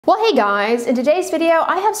Well, hey guys, in today's video,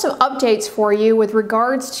 I have some updates for you with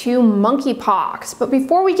regards to monkeypox. But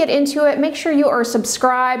before we get into it, make sure you are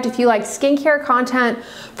subscribed if you like skincare content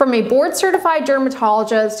from a board-certified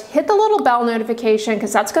dermatologist. Hit the little bell notification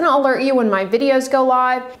because that's going to alert you when my videos go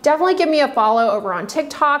live. Definitely give me a follow over on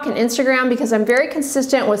TikTok and Instagram because I'm very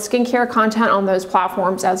consistent with skincare content on those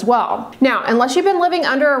platforms as well. Now, unless you've been living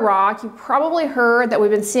under a rock, you've probably heard that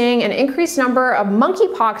we've been seeing an increased number of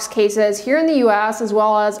monkeypox cases here in the US as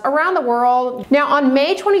well as around the world. Now on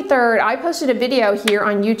May 23rd, I posted a video here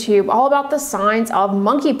on YouTube all about the signs of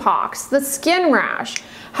monkeypox, the skin rash.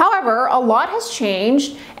 However, a lot has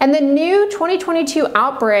changed, and the new 2022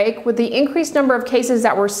 outbreak with the increased number of cases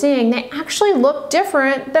that we're seeing, they actually look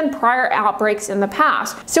different than prior outbreaks in the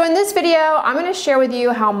past. So in this video, I'm going to share with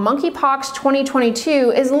you how monkeypox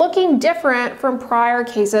 2022 is looking different from prior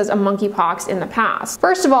cases of monkeypox in the past.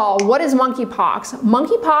 First of all, what is monkeypox?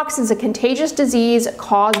 Monkeypox is a contagious disease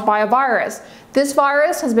caused by a virus. This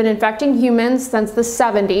virus has been infecting humans since the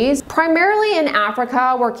 70s, primarily in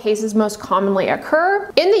Africa where cases most commonly occur.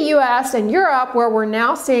 In the US and Europe where we're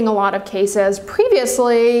now seeing a lot of cases,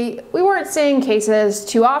 previously we weren't seeing cases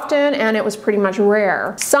too often and it was pretty much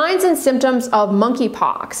rare. Signs and symptoms of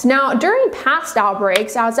monkeypox. Now during past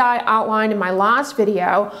outbreaks, as I outlined in my last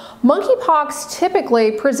video, monkeypox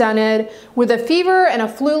typically presented with a fever and a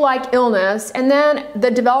flu-like illness, and then the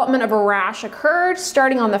development of a rash occurred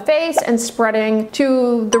starting on the face and spreading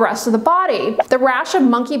to the rest of the body. The rash of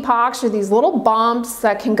monkeypox are these little bumps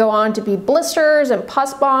that can go on to be blisters and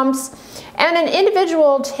pus bumps, and an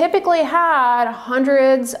individual typically had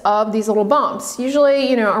hundreds of these little bumps,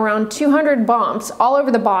 usually, around 200 bumps all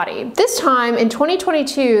over the body. This time in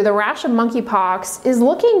 2022, the rash of monkeypox is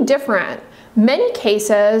looking different. Many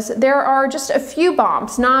cases, there are just a few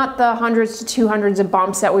bumps, not the hundreds to 200s of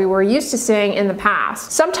bumps that we were used to seeing in the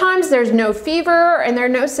past. Sometimes there's no fever and there are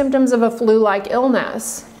no symptoms of a flu-like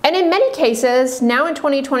illness. And in many cases, now in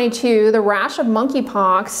 2022, the rash of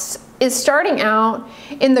monkeypox is starting out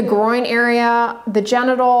in the groin area, the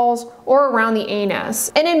genitals, or around the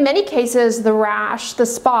anus. And in many cases, the rash, the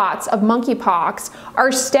spots of monkeypox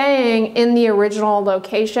are staying in the original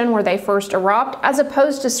location where they first erupt, as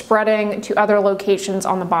opposed to spreading to other locations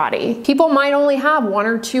on the body. People might only have one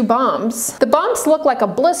or two bumps. The bumps look like a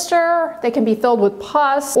blister, they can be filled with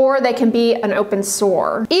pus, or they can be an open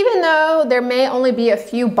sore. Even though there may only be a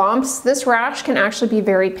few bumps, this rash can actually be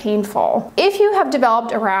very painful. If you have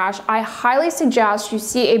developed a rash, I highly suggest you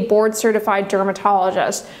see a board-certified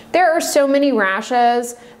dermatologist. There are so many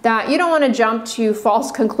rashes that you don't want to jump to false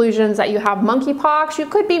conclusions that you have monkeypox. You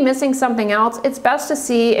could be missing something else. It's best to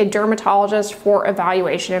see a dermatologist for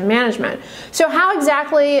evaluation and management. So how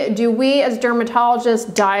exactly do we as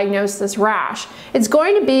dermatologists diagnose this rash? It's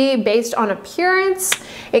going to be based on appearance.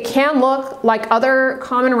 It can look like other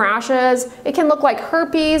common rashes. It can look like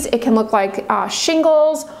herpes. It can look like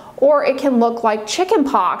shingles, or it can look like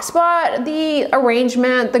chickenpox, but the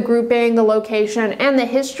arrangement, the grouping, the location, and the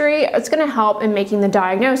history, it's gonna help in making the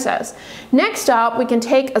diagnosis. Next up, we can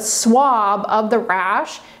take a swab of the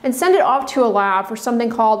rash and send it off to a lab for something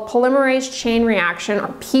called polymerase chain reaction, or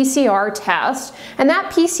PCR test, and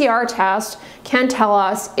that PCR test can tell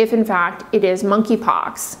us if in fact it is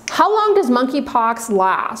monkeypox. How long does monkeypox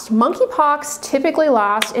last? Monkeypox typically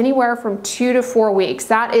lasts anywhere from 2 to 4 weeks.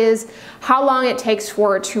 That is how long it takes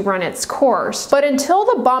for it to run its course. But until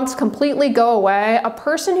the bumps completely go away, a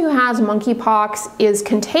person who has monkeypox is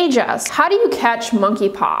contagious. How do you catch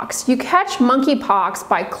monkeypox? You catch monkeypox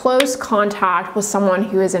by close contact with someone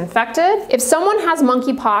who is infected. If someone has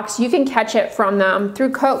monkeypox, you can catch it from them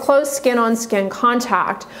through close skin-on-skin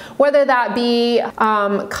contact, whether that be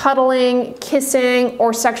cuddling, kissing,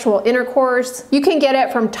 or sexual intercourse. You can get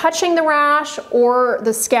it from touching the rash or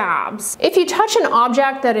the scabs. If you touch an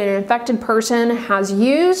object that an infected person has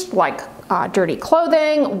used, like dirty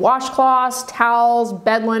clothing, washcloths, towels,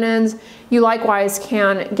 bed linens, you likewise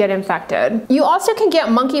can get infected. You also can get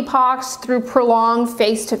monkeypox through prolonged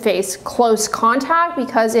face-to-face close contact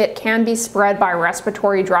because it can be spread by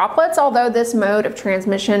respiratory droplets, although this mode of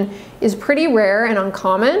transmission is pretty rare and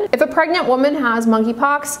uncommon. If a pregnant woman has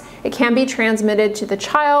monkeypox, it can be transmitted to the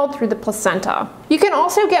child through the placenta. You can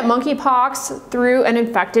also get monkeypox through an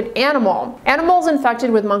infected animal. Animals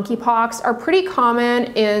infected with monkeypox are pretty common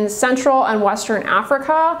in Central and Western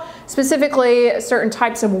Africa. Specifically, certain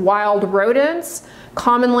types of wild rodents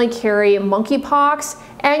commonly carry monkeypox,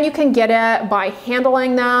 and you can get it by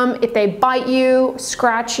handling them. If they bite you,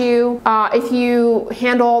 scratch you, if you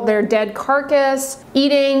handle their dead carcass,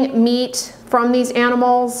 eating meat from these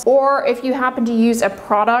animals, or if you happen to use a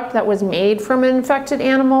product that was made from an infected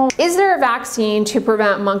animal. Is there a vaccine to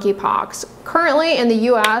prevent monkeypox? Currently in the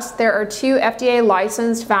US, there are 2 FDA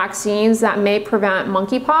licensed vaccines that may prevent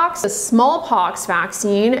monkeypox. The smallpox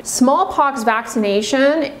vaccine. Smallpox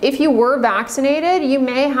vaccination, if you were vaccinated, you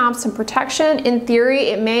may have some protection. In theory,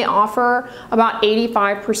 it may offer about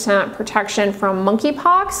 85% protection from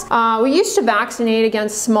monkeypox. We used to vaccinate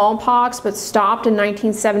against smallpox, but stopped in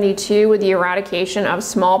 1972 with the eradication of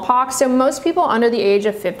smallpox. So most people under the age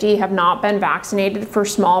of 50 have not been vaccinated for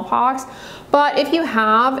smallpox. But if you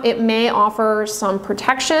have, it may offer some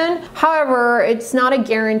protection. However, it's not a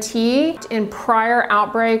guarantee. In prior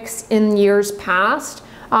outbreaks in years past,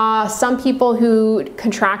 some people who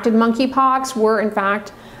contracted monkeypox were in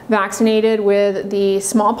fact vaccinated with the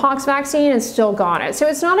smallpox vaccine and still got it. So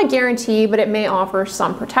it's not a guarantee, but it may offer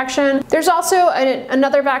some protection. There's also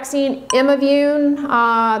another vaccine, Immune,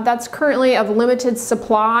 that's currently of limited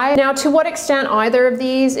supply. Now, to what extent either of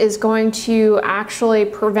these is going to actually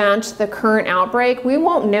prevent the current outbreak, we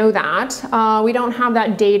won't know that. We don't have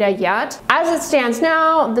that data yet. As it stands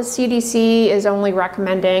now, the CDC is only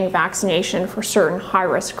recommending vaccination for certain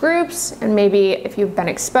high-risk groups, and maybe if you've been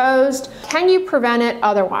exposed. Can you prevent it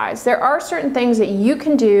otherwise? There are certain things that you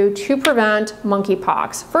can do to prevent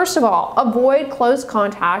monkeypox. First of all, avoid close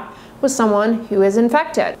contact with someone who is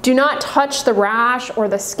infected. Do not touch the rash or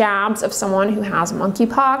the scabs of someone who has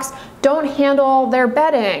monkeypox. Don't handle their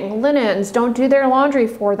bedding, linens. Don't do their laundry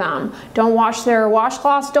for them. Don't wash their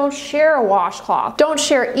washcloths. Don't share a washcloth. Don't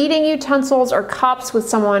share eating utensils or cups with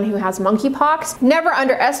someone who has monkeypox. Never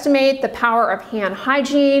underestimate the power of hand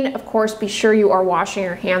hygiene. Of course, be sure you are washing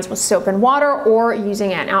your hands with soap and water or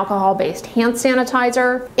using an alcohol-based hand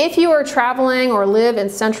sanitizer. If you are traveling or live in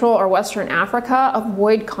Central or Western Africa,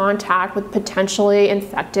 avoid contact with potentially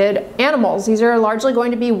infected animals. These are largely going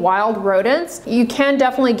to be wild rodents. You can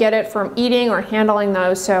definitely get it from eating or handling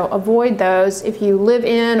those, so avoid those if you live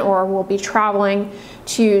in or will be traveling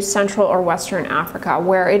to Central or Western Africa,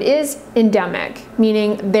 where it is endemic,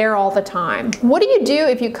 meaning there all the time. What do you do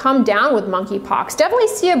if you come down with monkeypox? Definitely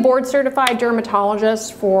see a board-certified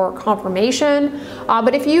dermatologist for confirmation,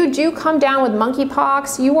 but if you do come down with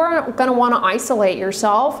monkeypox, you are going to want to isolate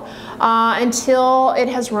yourself until it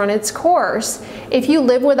has run its course. If you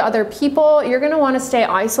live with other people, you're going to want to stay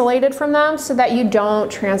isolated from them so that you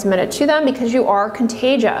don't transmit it to them, because you are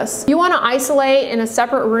contagious. You want to isolate in a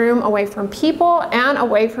separate room away from people and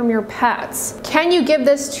away from your pets. Can you give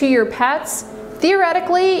this to your pets?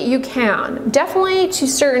 Theoretically, you can. Definitely to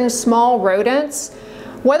certain small rodents.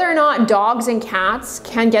 Whether or not dogs and cats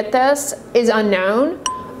can get this is unknown.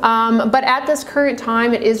 But at this current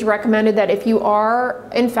time, it is recommended that if you are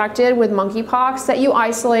infected with monkeypox, that you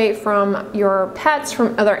isolate from your pets,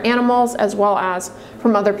 from other animals, as well as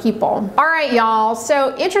from other people. All right, y'all.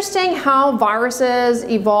 So interesting how viruses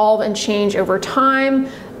evolve and change over time.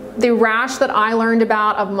 The rash that I learned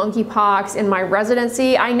about of monkeypox in my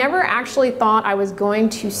residency, I never actually thought I was going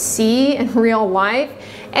to see in real life.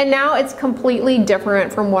 And now it's completely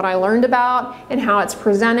different from what I learned about and how it's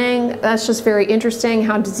presenting. That's just very interesting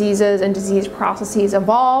how diseases and disease processes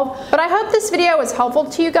evolve. But I hope this video was helpful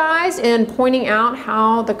to you guys in pointing out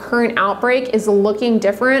how the current outbreak is looking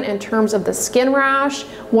different in terms of the skin rash,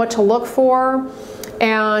 what to look for.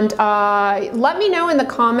 And let me know in the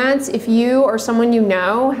comments if you or someone you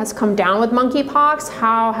know has come down with monkeypox.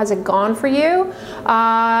 How has it gone for you?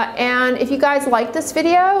 And if you guys like this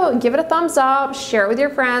video, give it a thumbs up, share it with your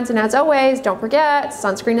friends, and as always, don't forget,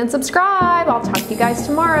 sunscreen and subscribe. I'll talk to you guys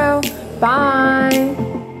tomorrow.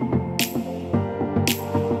 Bye.